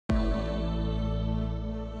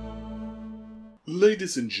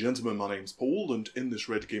Ladies and gentlemen, my name's Paul, and in this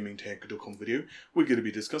RedGamingTech.com video, we're going to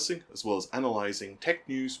be discussing, as well as analysing, tech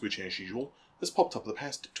news which, as usual, has popped up the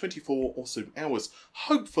past 24 or so hours.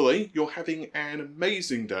 Hopefully, you're having an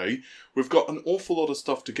amazing day. We've got an awful lot of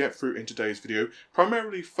stuff to get through in today's video,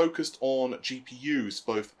 primarily focused on GPUs,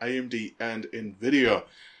 both AMD and Nvidia.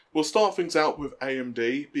 We'll start things out with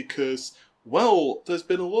AMD because, well, there's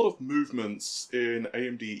been a lot of movements in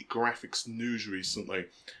AMD graphics news recently.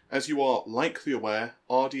 As you are likely aware,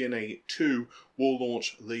 RDNA 2 will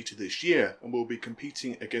launch later this year and will be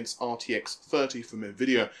competing against RTX 30 from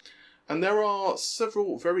Nvidia. And there are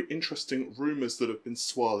several very interesting rumours that have been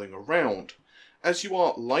swirling around. As you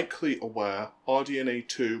are likely aware, RDNA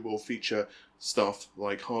 2 will feature stuff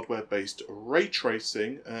like hardware-based ray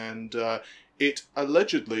tracing, and it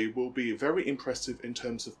allegedly will be very impressive in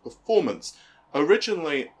terms of performance.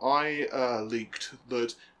 Originally, I leaked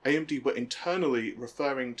that AMD were internally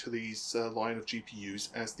referring to these line of GPUs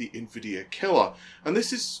as the Nvidia killer. And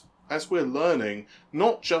this is, as we're learning,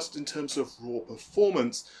 not just in terms of raw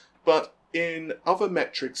performance, but in other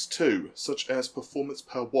metrics too, such as performance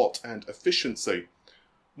per watt and efficiency.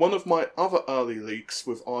 One of my other early leaks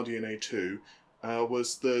with RDNA 2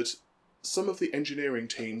 was that some of the engineering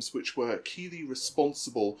teams which were keenly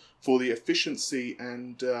responsible for the efficiency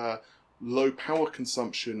and low power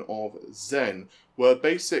consumption of Zen were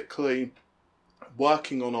basically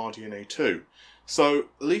working on RDNA 2. So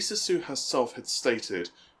Lisa Su herself had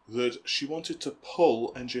stated that she wanted to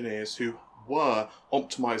pull engineers who were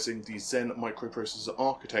optimizing the Zen microprocessor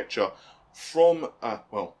architecture from,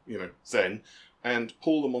 Zen, and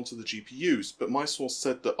pull them onto the GPUs, but my source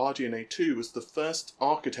said that RDNA 2 was the first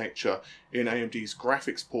architecture in AMD's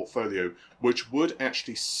graphics portfolio which would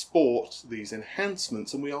actually sport these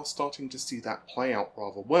enhancements, and we are starting to see that play out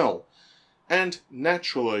rather well. And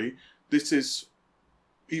naturally, this is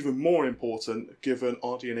even more important given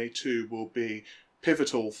RDNA 2 will be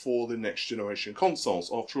pivotal for the next generation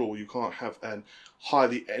consoles. After all, you can't have an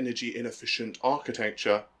highly energy inefficient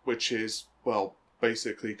architecture which is, well,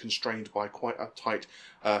 basically constrained by quite a tight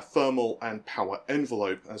thermal and power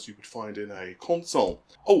envelope as you would find in a console.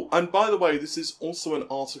 Oh, and by the way, this is also an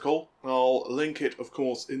article. I'll link it, of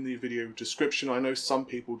course, in the video description. I know some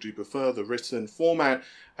people do prefer the written format,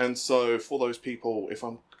 and so for those people, if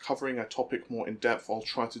I'm covering a topic more in depth, I'll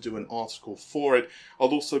try to do an article for it. I'll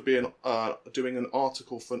also be doing an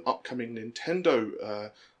article for an upcoming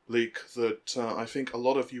Nintendo leak that I think a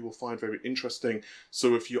lot of you will find very interesting.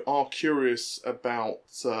 So if you are curious about,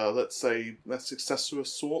 let's say, a successor of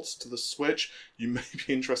sorts to the Switch, you may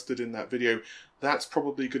be interested in that video. That's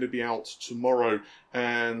probably going to be out tomorrow,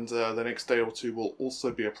 and the next day or two will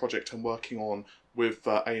also be a project I'm working on with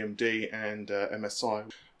AMD and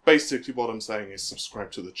MSI. Basically what I'm saying is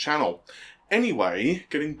subscribe to the channel. Anyway,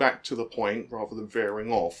 getting back to the point rather than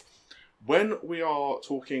veering off, when we are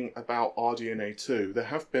talking about RDNA 2, there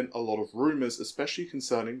have been a lot of rumours, especially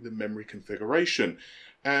concerning the memory configuration.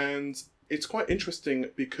 And it's quite interesting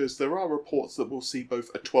because there are reports that we'll see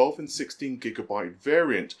both a 12 and 16 gigabyte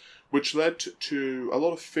variant, which led to a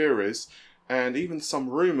lot of theories and even some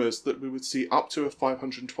rumours that we would see up to a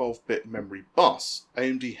 512-bit memory bus.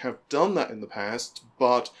 AMD have done that in the past,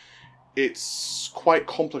 but it's quite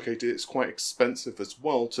complicated, it's quite expensive as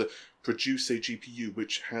well to produce a GPU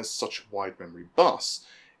which has such a wide memory bus.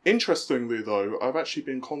 Interestingly though, I've actually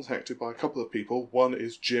been contacted by a couple of people. One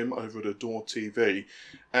is Jim over at Adore TV,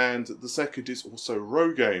 and the second is also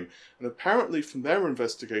Rogame. And apparently from their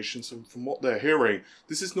investigations and from what they're hearing,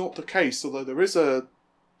 this is not the case, although there is a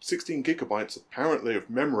 16 gigabytes apparently of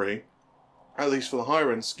memory, at least for the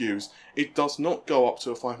higher end SKUs, it does not go up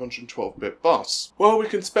to a 512-bit bus. Well, we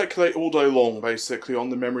can speculate all day long, basically, on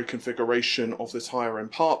the memory configuration of this higher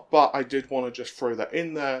end part, but I did want to just throw that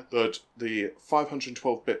in there, that the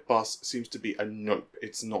 512-bit bus seems to be a nope,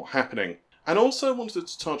 it's not happening. And also wanted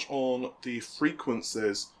to touch on the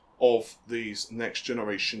frequencies of these next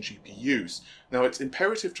generation GPUs. Now, it's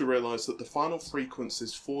imperative to realise that the final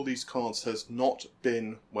frequencies for these cards has not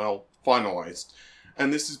been, well, finalised.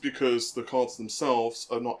 And this is because the cards themselves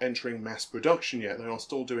are not entering mass production yet. They are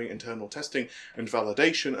still doing internal testing and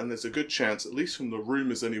validation, and there's a good chance, at least from the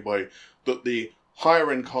rumours anyway, that the higher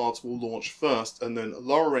end cards will launch first and then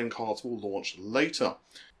lower end cards will launch later.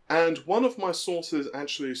 And one of my sources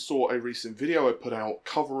actually saw a recent video I put out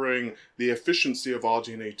covering the efficiency of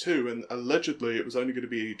RDNA 2, and allegedly it was only going to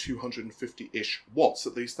be 250-ish watts.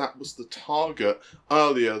 At least that was the target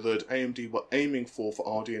earlier that AMD were aiming for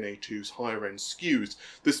RDNA 2's higher end SKUs.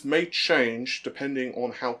 This may change depending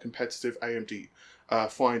on how competitive AMD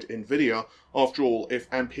find Nvidia. After all, if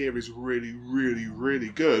Ampere is really, really, really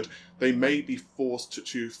good, they may be forced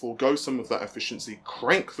to forego some of that efficiency,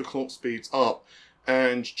 crank the clock speeds up,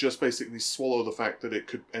 and just basically swallow the fact that it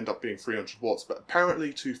could end up being 300 watts. But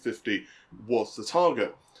apparently 250 was the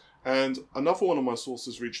target. And another one of my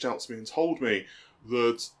sources reached out to me and told me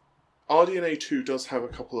that RDNA 2 does have a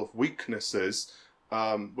couple of weaknesses,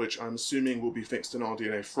 which I'm assuming will be fixed in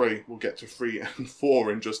RDNA 3. We'll get to 3 and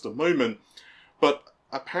 4 in just a moment. But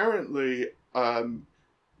apparently,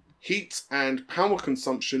 heat and power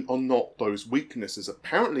consumption are not those weaknesses.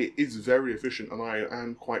 Apparently, it is very efficient, and I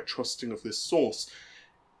am quite trusting of this source.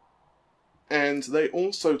 And they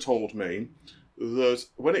also told me that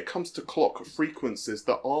when it comes to clock frequencies,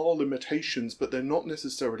 there are limitations, but they're not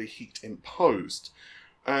necessarily heat imposed.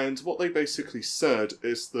 And what they basically said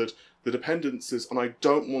is that the dependencies, and I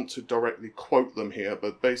don't want to directly quote them here,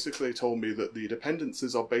 but basically they told me that the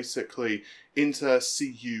dependencies are basically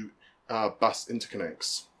inter-CU bus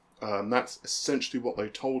interconnects. That's essentially what they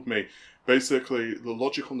told me. Basically, the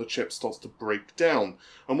logic on the chip starts to break down.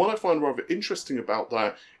 And what I find rather interesting about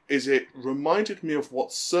that is it reminded me of what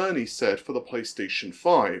Cerny said for the PlayStation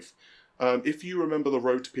 5. If you remember the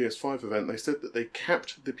Road to PS5 event, they said that they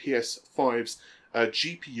capped the PS5's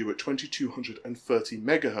GPU at 2230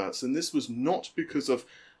 megahertz, and this was not because of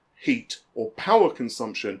heat or power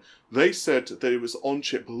consumption. They said that it was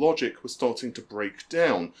on-chip logic was starting to break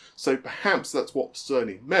down. So perhaps that's what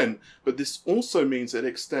Cerny meant, but this also means it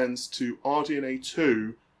extends to RDNA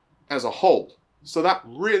 2 as a whole. So that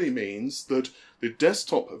really means that the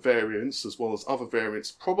desktop variants, as well as other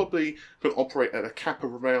variants, probably can operate at a cap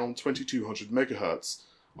of around 2200 megahertz.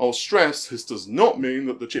 I'll stress this does not mean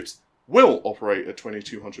that the chips will operate at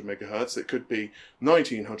 2200 megahertz. It could be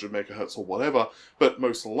 1900 megahertz or whatever, but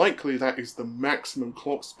most likely that is the maximum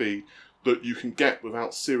clock speed that you can get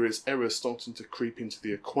without serious errors starting to creep into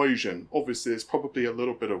the equation. Obviously, there's probably a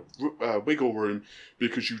little bit of wiggle room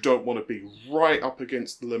because you don't want to be right up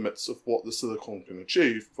against the limits of what the silicon can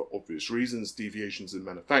achieve for obvious reasons, deviations in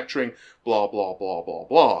manufacturing, blah, blah, blah, blah,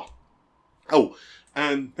 blah. Oh,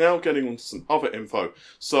 and now getting on to some other info.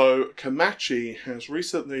 So, Komachi has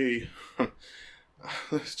recently,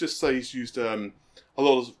 let's just say he's used a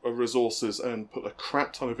lot of resources and put a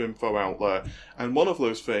crap ton of info out there. And one of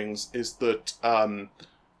those things is that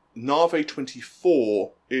Navi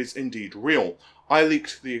 24 is indeed real. I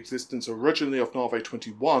leaked the existence originally of Navi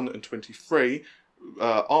 21 and 23.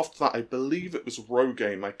 After that, I believe it was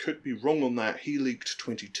Rogame. I could be wrong on that. He leaked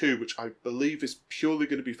 22, which I believe is purely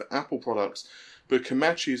going to be for Apple products. But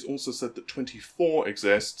Komachi has also said that 24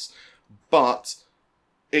 exists, but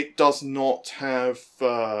it does not have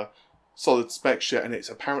solid specs yet, and it's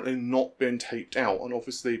apparently not been taped out. And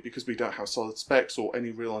obviously, because we don't have solid specs or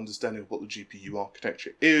any real understanding of what the GPU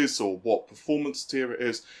architecture is or what performance tier it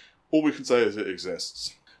is, all we can say is it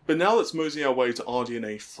exists. But now let's mosey our way to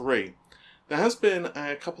RDNA 3. There has been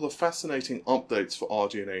a couple of fascinating updates for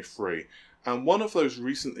RDNA 3, and one of those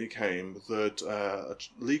recently came that a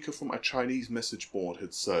leaker from a Chinese message board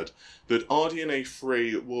had said that RDNA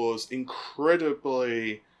 3 was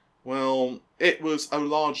incredibly, well, it was a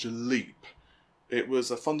large leap. It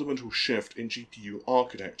was a fundamental shift in GPU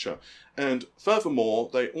architecture, and furthermore,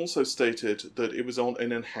 they also stated that it was on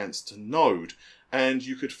an enhanced node, and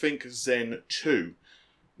you could think Zen 2.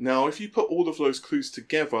 Now, if you put all of those clues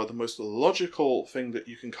together, the most logical thing that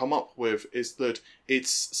you can come up with is that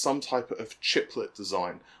it's some type of chiplet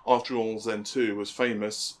design. After all, Zen 2 was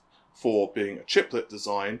famous for being a chiplet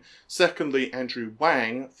design. Secondly, Andrew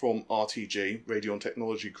Wang from RTG, Radeon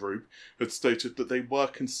Technology Group, had stated that they were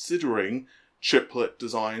considering chiplet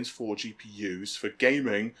designs for GPUs for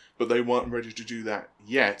gaming, but they weren't ready to do that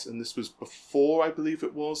yet. And this was before, I believe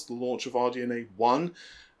it was, the launch of RDNA 1.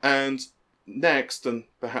 And next, and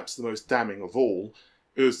perhaps the most damning of all,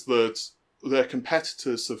 is that their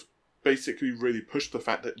competitors have basically really pushed the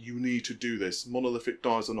fact that you need to do this. Monolithic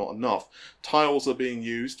dies are not enough. Tiles are being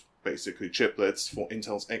used, basically chiplets, for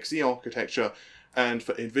Intel's Xe architecture, and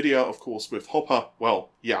for Nvidia, of course, with Hopper, well,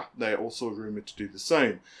 yeah, they're also rumoured to do the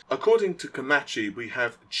same. According to Komachi, we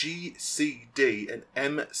have GCD and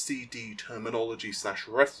MCD terminology /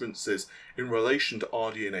 references in relation to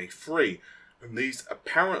RDNA 3. And these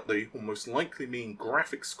apparently will most likely mean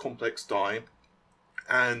graphics complex die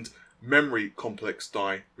and memory complex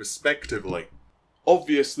die, respectively.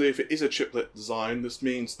 Obviously, if it is a chiplet design, this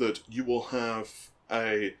means that you will have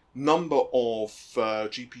a number of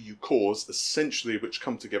GPU cores, essentially, which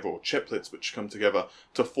come together, or chiplets which come together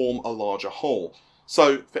to form a larger whole.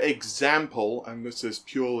 So, for example, and this is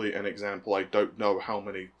purely an example, I don't know how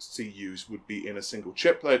many CUs would be in a single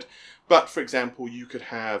chiplet, but for example, you could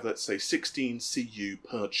have, let's say, 16 CU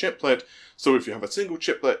per chiplet. So if you have a single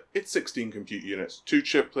chiplet, it's 16 compute units. 2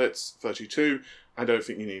 chiplets, 32. I don't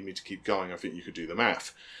think you need me to keep going. I think you could do the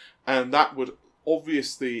math. And that would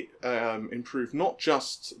obviously improve not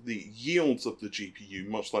just the yields of the GPU,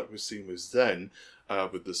 much like we've seen with Zen,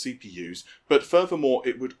 with the CPUs, but furthermore,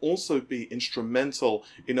 it would also be instrumental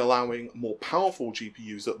in allowing more powerful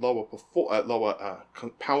GPUs at lower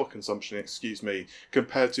power consumption,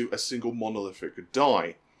 compared to a single monolithic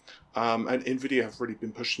die. And Nvidia have really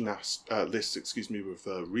been pushing this, with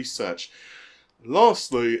research.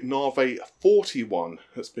 Lastly, Navi 41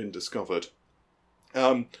 has been discovered.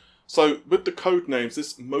 So with the code names,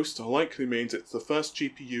 this most likely means it's the first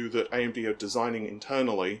GPU that AMD are designing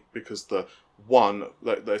internally, because the one,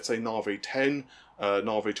 let's say Navi 10,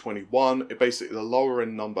 Navi 21, basically the lower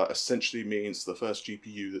end number essentially means the first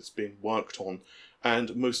GPU that's being worked on,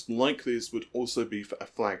 and most likely this would also be for a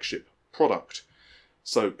flagship product.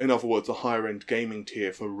 So in other words, a higher end gaming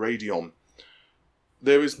tier for Radeon.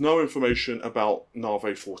 There is no information about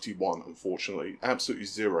Navi 41, unfortunately. Absolutely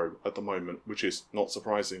zero at the moment, which is not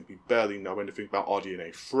surprising. We barely know anything about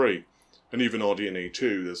RDNA 3. And even RDNA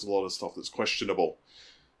 2, there's a lot of stuff that's questionable.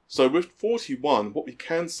 So with 41, what we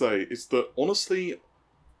can say is that, honestly,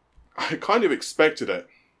 I kind of expected it.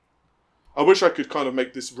 I wish I could kind of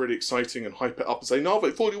make this really exciting and hype it up and say,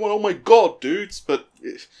 Navi 41, oh my god, dudes! But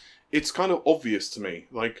it's kind of obvious to me.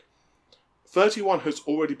 Like, 31 has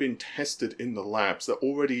already been tested in the labs. They're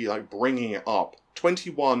already like bringing it up.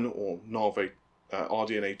 21, or Navi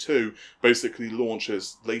RDNA 2, basically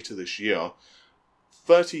launches later this year.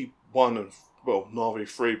 31 and, well, Navi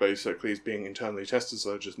 3 basically is being internally tested, as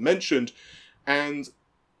I just mentioned. And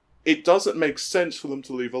it doesn't make sense for them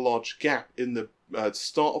to leave a large gap in the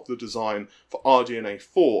start of the design for RDNA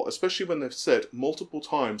 4, especially when they've said multiple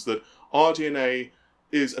times that RDNA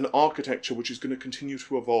is an architecture which is going to continue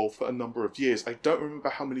to evolve for a number of years. I don't remember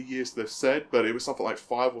how many years they've said, but it was something like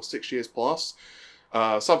 5 or 6 years plus.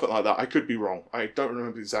 Something like that. I could be wrong. I don't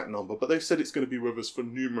remember the exact number, but they've said it's going to be with us for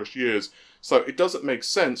numerous years. So it doesn't make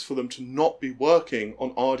sense for them to not be working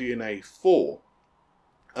on RDNA 4.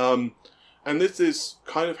 And this is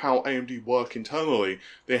kind of how AMD work internally.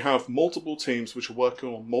 They have multiple teams which are working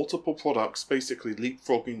on multiple products, basically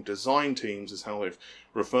leapfrogging design teams is how they've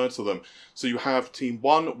referred to them. So you have Team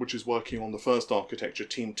 1, which is working on the first architecture,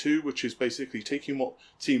 Team 2, which is basically taking what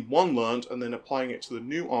Team 1 learned and then applying it to the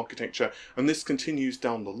new architecture, and this continues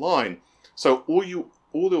down the line. So all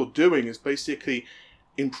you're doing is basically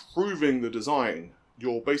improving the design.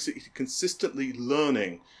 You're basically consistently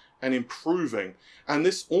learning and improving. And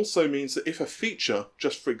this also means that if a feature,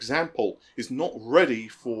 just for example, is not ready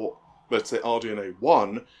for, let's say, RDNA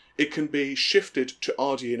 1, it can be shifted to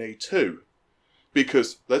RDNA 2.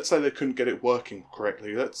 Because, let's say they couldn't get it working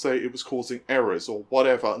correctly, let's say it was causing errors or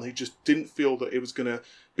whatever, and they just didn't feel that it was going to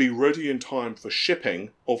be ready in time for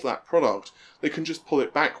shipping of that product, they can just pull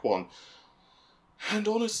it back one. And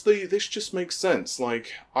honestly, this just makes sense.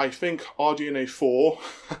 Like, I think RDNA 4,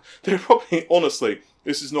 they're probably, honestly,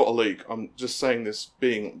 this is not a leak, I'm just saying this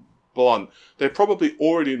being blunt, they're probably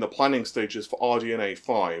already in the planning stages for RDNA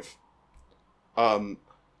 5.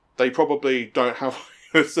 They probably don't have,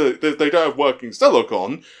 they don't have working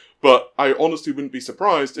silicon, but I honestly wouldn't be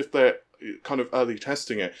surprised if they're kind of early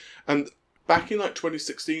testing it. And back in like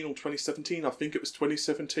 2016 or 2017, I think it was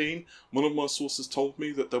 2017, one of my sources told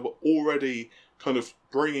me that they were already kind of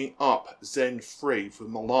bringing up Zen 3 for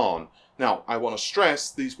Milan. Now, I want to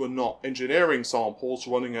stress, these were not engineering samples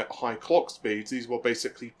running at high clock speeds. These were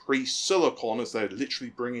basically pre-silicon, as they're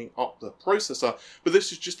literally bringing up the processor. But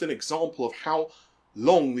this is just an example of how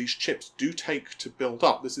long these chips do take to build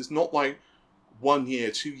up. This is not like 1 year,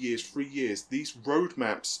 2 years, 3 years. These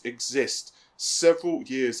roadmaps exist several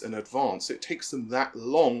years in advance. It takes them that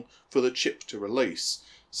long for the chip to release.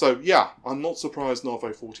 So yeah, I'm not surprised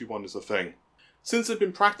Navi 41 is a thing. Since I've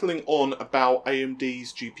been prattling on about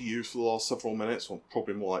AMD's GPUs for the last several minutes, or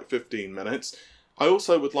probably more like 15 minutes, I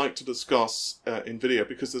also would like to discuss Nvidia,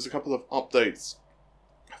 because there's a couple of updates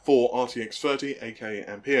for RTX 30, aka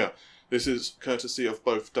Ampere. This is courtesy of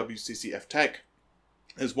both WCCF Tech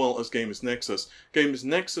as well as Gamers Nexus. Gamers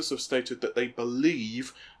Nexus have stated that they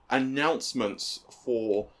believe announcements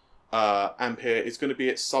for Ampere is going to be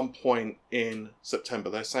at some point in September.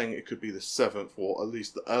 They're saying it could be the 7th or at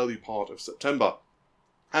least the early part of September.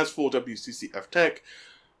 As for WCCF Tech,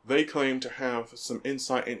 they claim to have some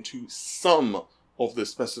insight into some of the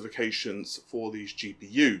specifications for these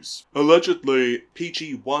GPUs. Allegedly,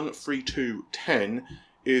 PG13210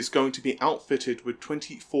 is going to be outfitted with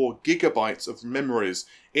 24 gigabytes of memories.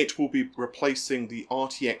 It will be replacing the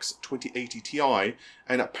RTX 2080 Ti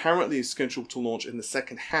and apparently is scheduled to launch in the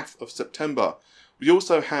second half of September. We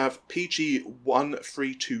also have PG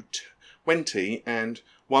 13220 and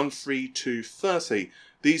 13230.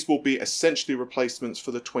 These will be essentially replacements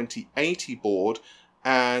for the 2080 board,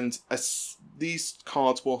 and these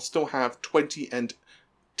cards will still have 20 and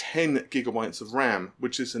 10 gigabytes of RAM,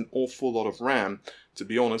 which is an awful lot of RAM, to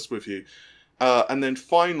be honest with you. And then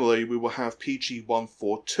finally, we will have PG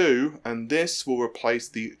 142, and this will replace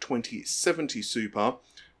the 2070 Super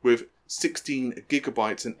with 16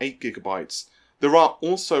 gigabytes and 8 gigabytes. There are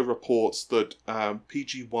also reports that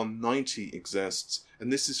PG 190 exists,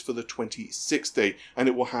 and this is for the 2060, and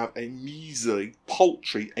it will have a measly,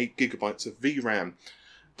 paltry 8 gigabytes of VRAM.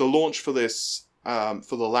 The launch for this,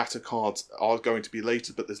 for the latter cards, are going to be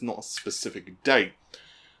later, but there's not a specific date.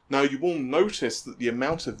 Now, you will notice that the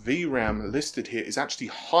amount of VRAM listed here is actually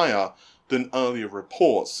higher than earlier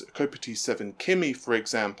reports. Kopati7 Kimi, for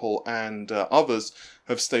example, and others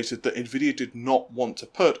have stated that Nvidia did not want to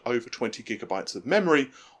put over 20 gigabytes of memory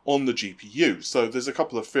on the GPU. So there's a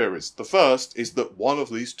couple of theories. The first is that one of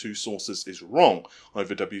these two sources is wrong,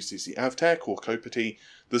 either WCC Avtech or Kopati.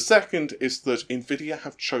 The second is that Nvidia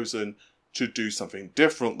have chosen to do something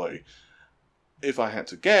differently. If I had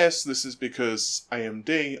to guess, this is because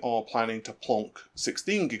AMD are planning to plonk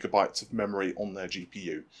 16 gigabytes of memory on their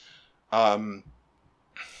GPU.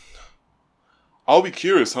 I'll be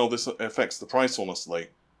curious how this affects the price, honestly.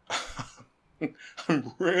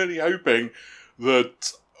 I'm really hoping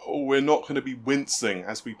that we're not going to be wincing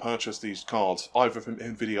as we purchase these cards, either from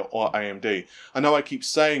Nvidia or AMD. I know I keep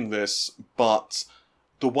saying this, but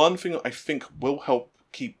the one thing I think will help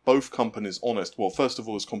keep both companies honest, well, first of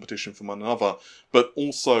all, is competition from one another, but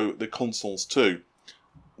also the consoles too.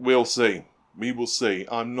 We'll see. We will see.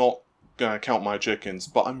 I'm not going to count my chickens,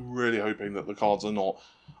 but I'm really hoping that the cards are not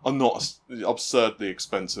absurdly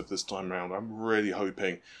expensive this time around. I'm really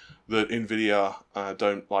hoping that Nvidia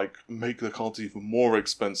don't make the cards even more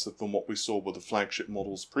expensive than what we saw with the flagship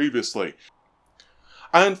models previously.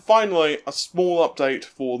 And finally, a small update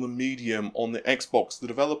for the Medium on the Xbox. The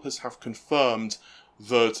developers have confirmed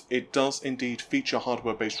that it does indeed feature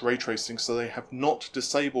hardware-based ray tracing, so they have not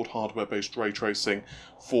disabled hardware-based ray tracing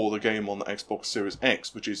for the game on the Xbox Series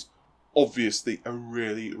X, which is obviously a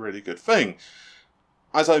really, really good thing.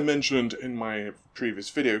 As I mentioned in my previous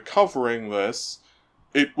video covering this,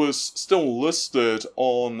 it was still listed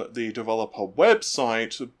on the developer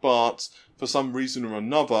website, but for some reason or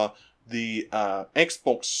another, the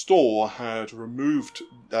Xbox Store had removed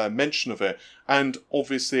mention of it, and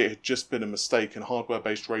obviously it had just been a mistake, and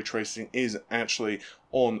hardware-based ray tracing is actually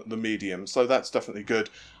on the Medium, so that's definitely good.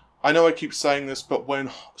 I know I keep saying this, but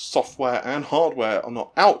when software and hardware are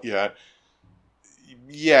not out yet,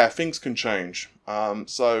 yeah, things can change.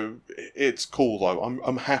 So it's cool though.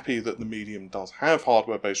 I'm happy that the Medium does have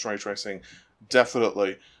hardware-based ray tracing,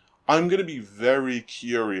 definitely. I'm going to be very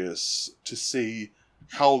curious to see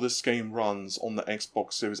how this game runs on the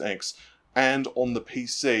Xbox Series X and on the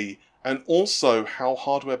PC, and also how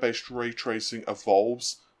hardware-based ray tracing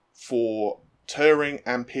evolves for Turing,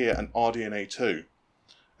 Ampere and RDNA 2,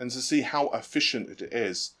 and to see how efficient it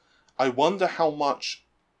is. I wonder how much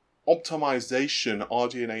optimization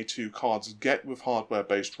RDNA 2 cards get with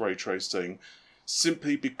hardware-based ray tracing,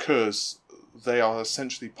 simply because they are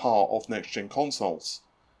essentially part of next-gen consoles.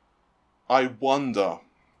 I wonder.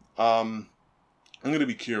 I'm going to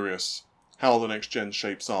be curious how the next gen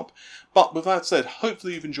shapes up. But with that said,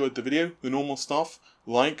 hopefully you've enjoyed the video, the normal stuff.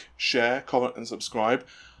 Like, share, comment and subscribe.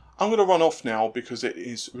 I'm going to run off now because it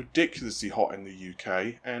is ridiculously hot in the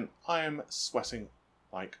UK and I am sweating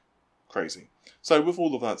like crazy. So with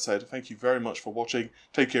all of that said, thank you very much for watching.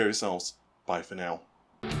 Take care of yourselves. Bye for now.